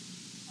 boys.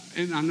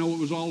 And I know it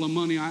was all the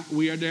money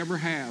we had ever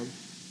have.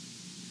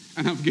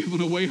 and I've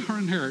given away her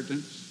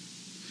inheritance.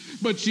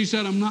 But she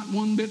said, I'm not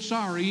one bit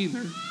sorry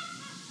either.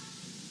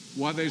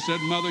 Why, they said,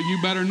 Mother,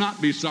 you better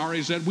not be sorry.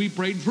 He said, we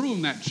prayed through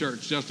in that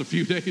church just a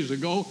few days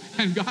ago,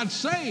 and God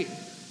saved.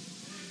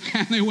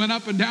 And they went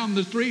up and down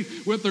the street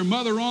with their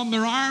mother on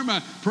their arm,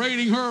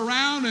 parading her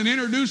around and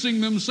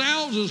introducing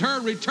themselves as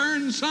her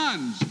returned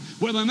sons,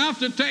 with enough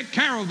to take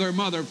care of their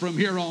mother from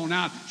here on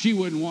out. She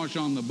wouldn't wash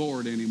on the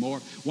board anymore.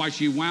 Why,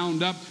 she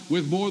wound up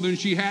with more than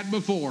she had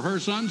before. Her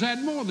sons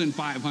had more than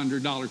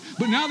 $500.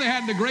 But now they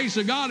had the grace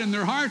of God in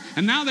their heart,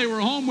 and now they were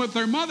home with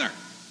their mother.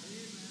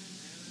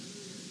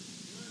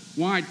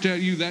 Why, I tell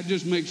you, that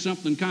just makes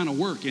something kind of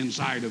work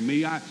inside of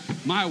me.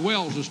 My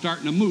wells are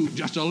starting to move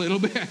just a little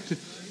bit.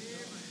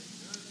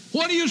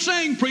 What are you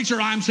saying,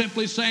 preacher? I'm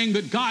simply saying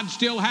that God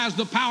still has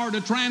the power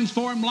to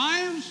transform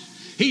lives.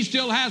 He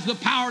still has the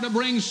power to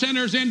bring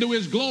sinners into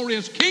his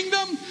glorious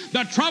kingdom.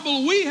 The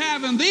trouble we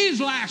have in these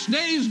last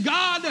days,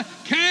 God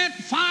can't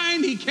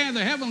find,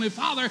 the Heavenly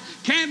Father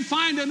can't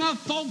find enough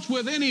folks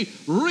with any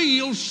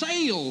real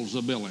sales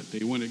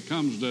ability when it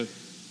comes to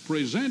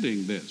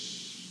presenting this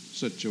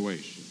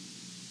situation.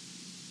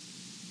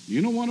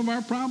 You know one of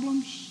our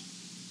problems?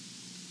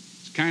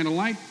 It's kind of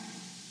like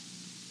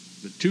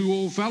the two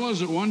old fellows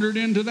that wandered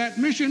into that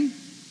mission.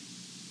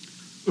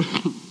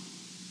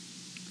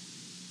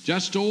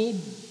 Just old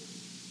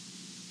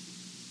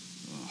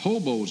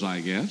hobos, I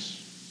guess.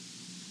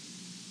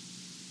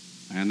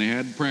 And they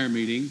had prayer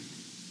meeting.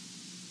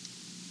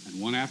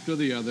 And one after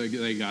the other,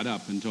 they got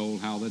up and told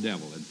how the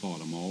devil had fought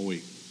them all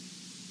week.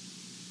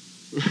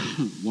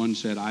 One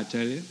said, I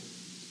tell you,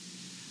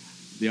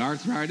 the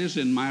arthritis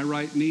in my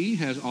right knee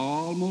has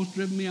almost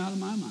driven me out of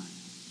my mind.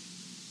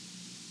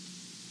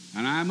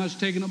 And I must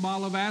take a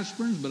bottle of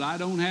aspirins, but I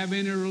don't have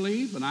any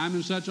relief, and I'm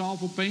in such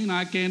awful pain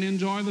I can't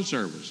enjoy the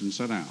service, and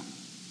sat down.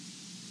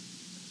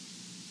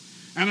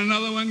 And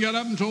another one got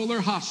up and told their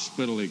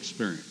hospital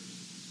experience.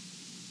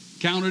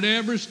 Counted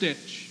every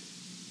stitch.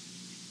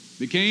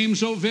 Became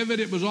so vivid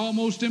it was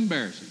almost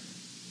embarrassing,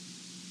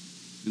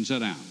 and sat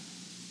down.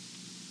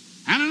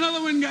 And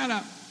another one got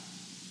up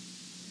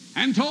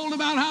and told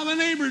about how the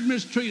neighbors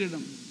mistreated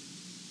them.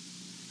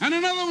 And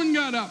another one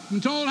got up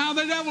and told how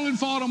the devil had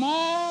fought them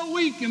all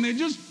week, and they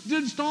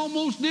just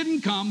almost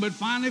didn't come, but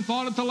finally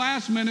thought at the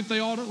last minute they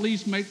ought at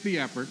least make the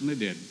effort, and they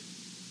did.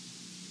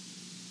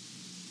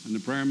 And the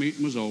prayer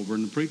meeting was over,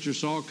 and the preacher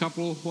saw a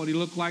couple of what he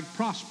looked like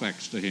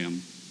prospects to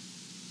him.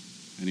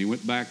 And he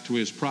went back to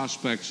his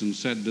prospects and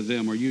said to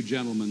them, are you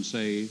gentlemen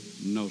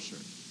saved? No, sir.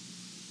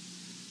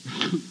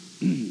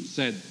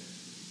 Said,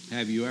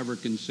 have you ever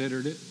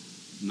considered it?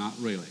 Not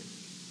really.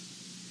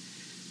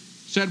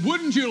 Said,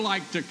 wouldn't you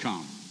like to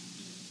come?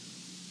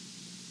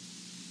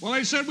 Well,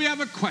 they said, we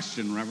have a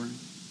question, Reverend.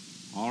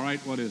 All right,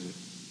 what is it?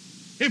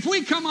 If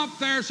we come up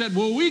there, said,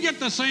 will we get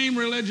the same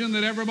religion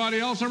that everybody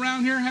else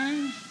around here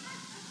has?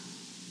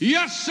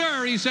 Yes,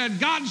 sir. He said,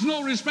 God's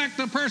no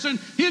respecter of person.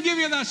 He'll give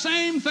you the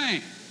same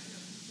thing.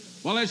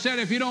 Well, they said,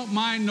 if you don't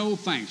mind, no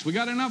thanks. We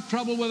got enough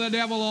trouble with the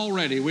devil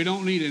already. We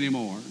don't need any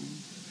more.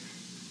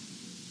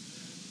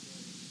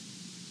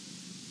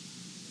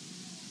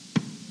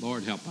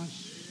 Lord, help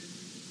us.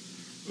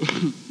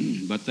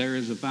 But there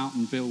is a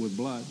fountain filled with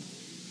blood,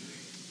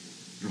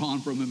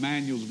 drawn from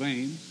Emmanuel's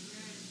veins.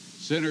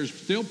 Sinners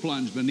still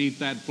plunge beneath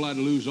that flood,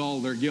 lose all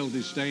their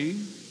guilty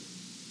stain.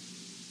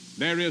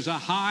 There is a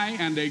high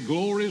and a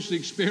glorious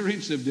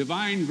experience of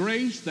divine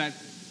grace that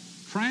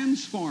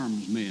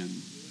transforms men.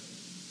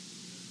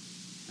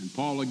 And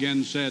Paul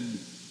again said,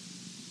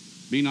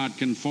 be not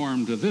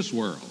conformed to this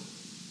world,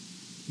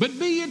 but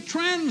be ye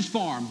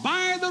transformed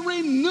by the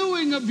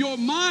renewing of your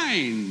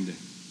mind.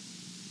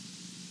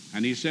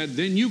 And he said,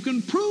 then you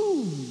can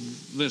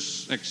prove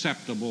this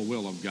acceptable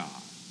will of God.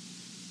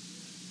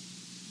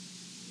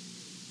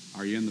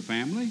 Are you in the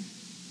family?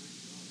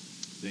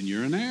 Then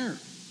you're an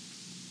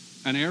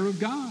heir of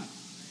God,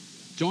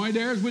 joint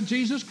heirs with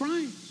Jesus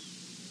Christ.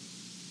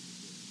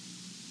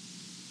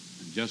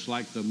 And just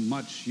like the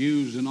much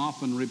used and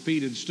often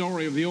repeated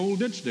story of the old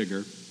ditch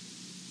digger,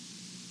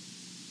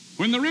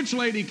 when the rich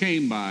lady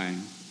came by,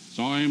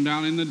 saw him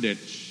down in the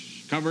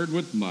ditch, covered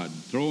with mud,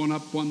 throwing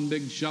up one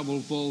big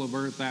shovelful of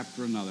earth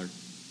after another.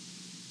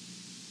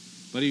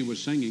 But he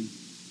was singing.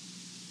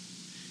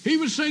 He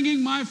was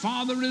singing, my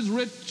Father is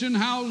rich in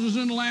houses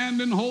and land,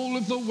 and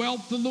holdeth the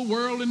wealth of the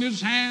world in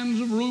his hands,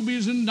 of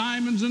rubies and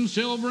diamonds and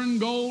silver and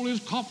gold.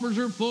 His coffers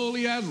are full,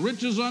 he has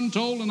riches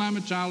untold, and I'm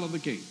a child of the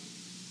King.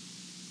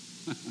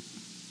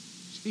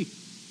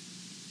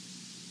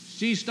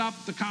 She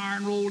stopped the car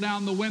and rolled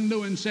down the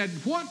window and said,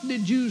 what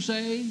did you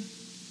say?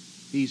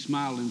 He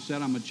smiled and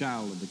said, I'm a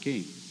child of the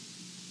King.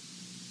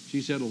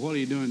 She said, well, what are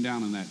you doing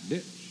down in that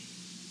ditch?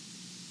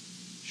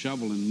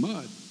 Shoveling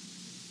mud.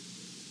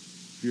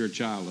 If you're a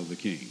child of the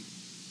King.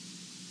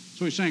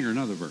 So he sang her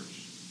another verse.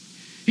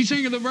 He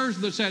sang her the verse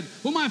that said,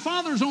 well, my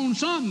Father's own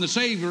Son, the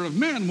Savior of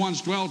men,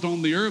 once dwelt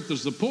on the earth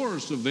as the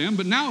poorest of them,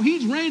 but now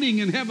he's reigning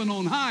in heaven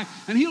on high,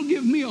 and he'll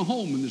give me a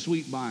home in the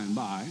sweet by and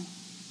by.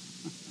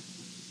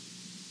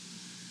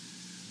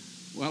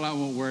 Well, I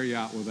won't wear you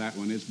out with that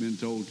one. It's been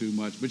told too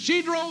much. But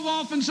she drove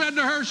off and said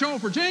to her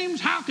chauffeur,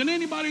 James, how can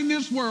anybody in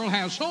this world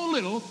have so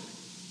little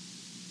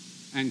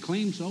and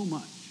claim so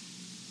much?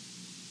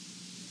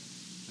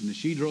 And as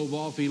she drove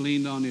off, he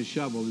leaned on his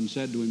shovel and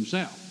said to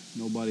himself,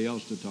 nobody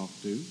else to talk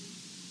to,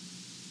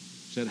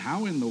 said,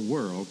 how in the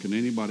world can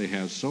anybody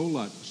have so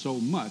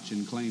much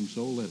and claim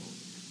so little?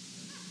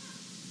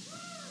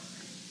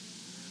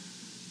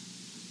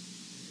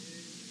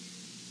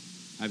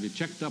 Have you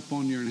checked up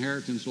on your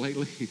inheritance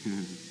lately?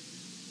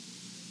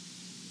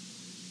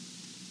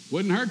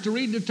 Wouldn't hurt to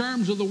read the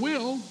terms of the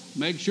will.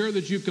 Make sure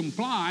that you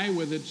comply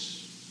with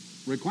its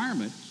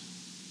requirements.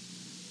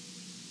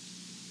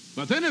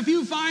 But then if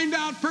you find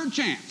out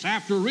perchance,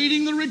 after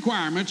reading the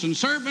requirements and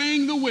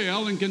surveying the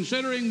will and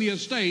considering the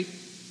estate,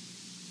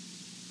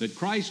 that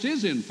Christ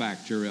is in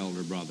fact your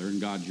elder brother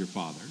and God's your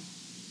father,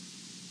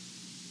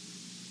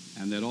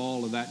 and that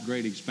all of that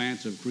great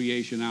expanse of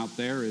creation out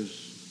there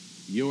is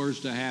yours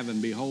to have and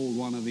behold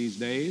one of these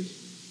days,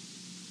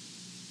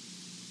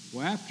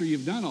 well, after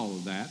you've done all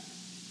of that,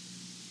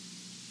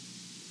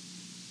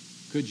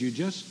 could you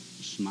just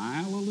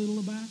smile a little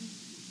about it?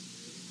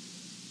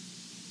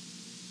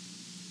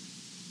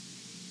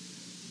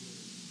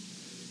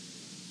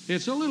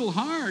 It's a little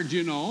hard,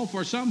 you know,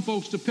 for some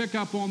folks to pick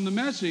up on the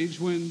message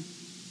when,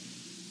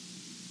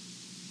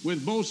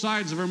 with both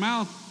sides of her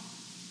mouth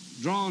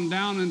drawn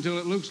down until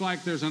it looks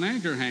like there's an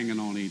anchor hanging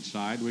on each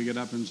side, we get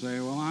up and say,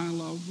 well, I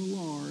love the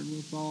Lord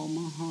with all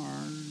my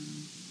heart.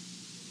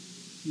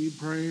 You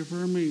pray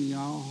for me,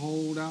 I'll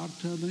hold out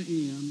to the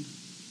end.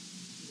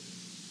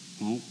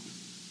 Won't.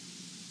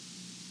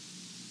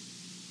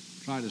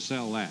 Try to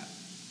sell that.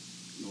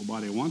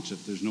 Nobody wants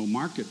it. There's no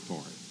market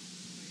for it.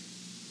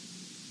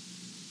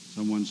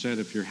 Someone said,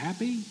 if you're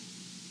happy,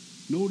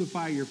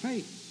 notify your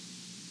faith.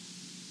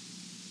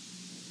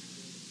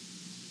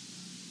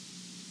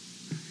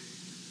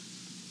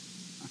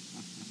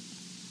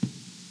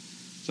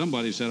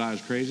 Somebody said I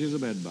was crazy as a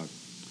bed bug.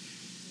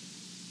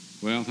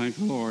 Well, thank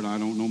the Lord, I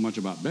don't know much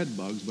about bed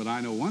bugs, but I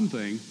know one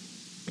thing.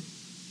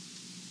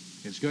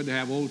 It's good to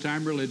have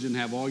old-time religion,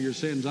 have all your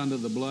sins under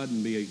the blood,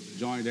 and be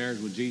joint heirs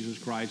with Jesus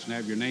Christ, and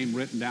have your name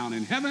written down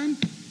in heaven,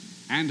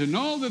 and to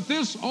know that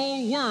this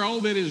old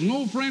world that is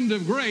no friend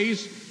of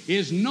grace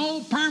is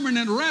no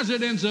permanent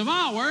residence of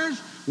ours.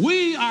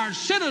 We are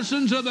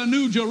citizens of the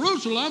New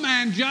Jerusalem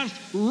and just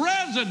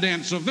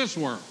residents of this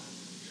world.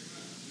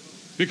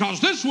 Because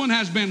this one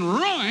has been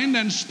ruined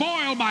and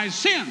spoiled by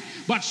sin.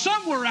 But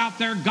somewhere out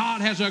there,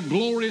 God has a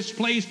glorious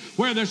place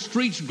where the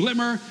streets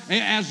glimmer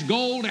as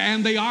gold,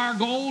 and they are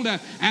gold.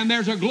 And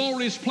there's a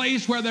glorious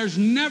place where there's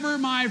never,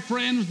 my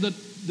friends,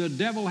 the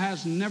devil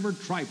has never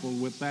trifled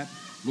with that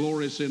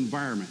glorious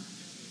environment.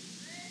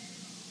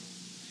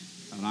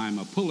 And I'm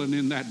a-pulling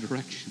in that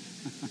direction.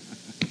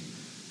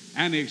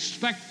 And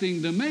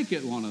expecting to make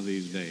it one of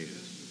these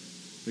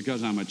days.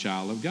 Because I'm a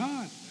child of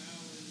God.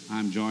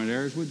 I'm joint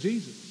heirs with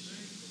Jesus.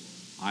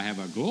 I have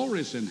a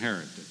glorious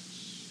inheritance.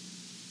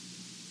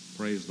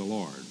 Praise the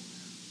Lord.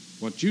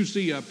 What you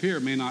see up here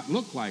may not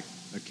look like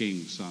a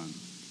king's son,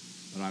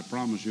 but I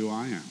promise you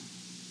I am,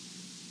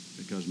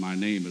 because my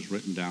name is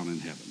written down in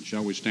heaven.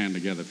 Shall we stand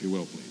together, if you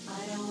will, please?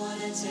 I don't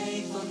want to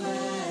take for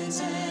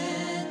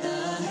granted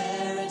the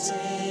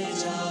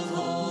heritage of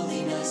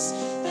holiness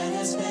that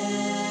has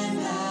been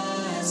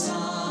passed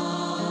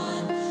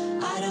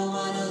on. I don't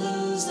want to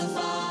lose the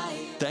fire.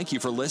 Thank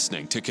you for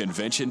listening to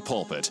Convention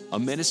Pulpit, a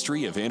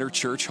ministry of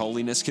Interchurch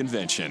Holiness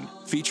Convention,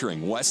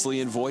 featuring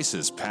Wesleyan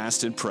voices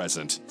past and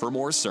present. For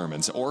more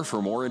sermons or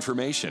for more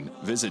information,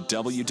 visit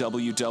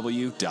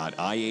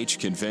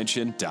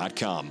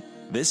www.ihconvention.com.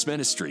 This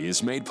ministry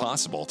is made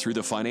possible through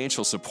the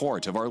financial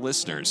support of our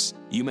listeners.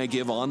 You may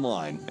give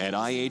online at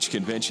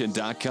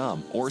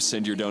ihconvention.com or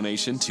send your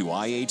donation to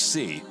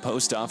IHC,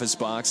 Post Office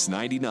Box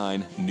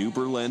 99, New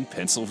Berlin,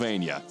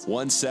 Pennsylvania,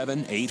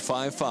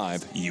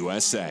 17855,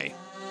 USA.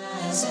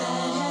 Has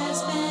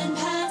been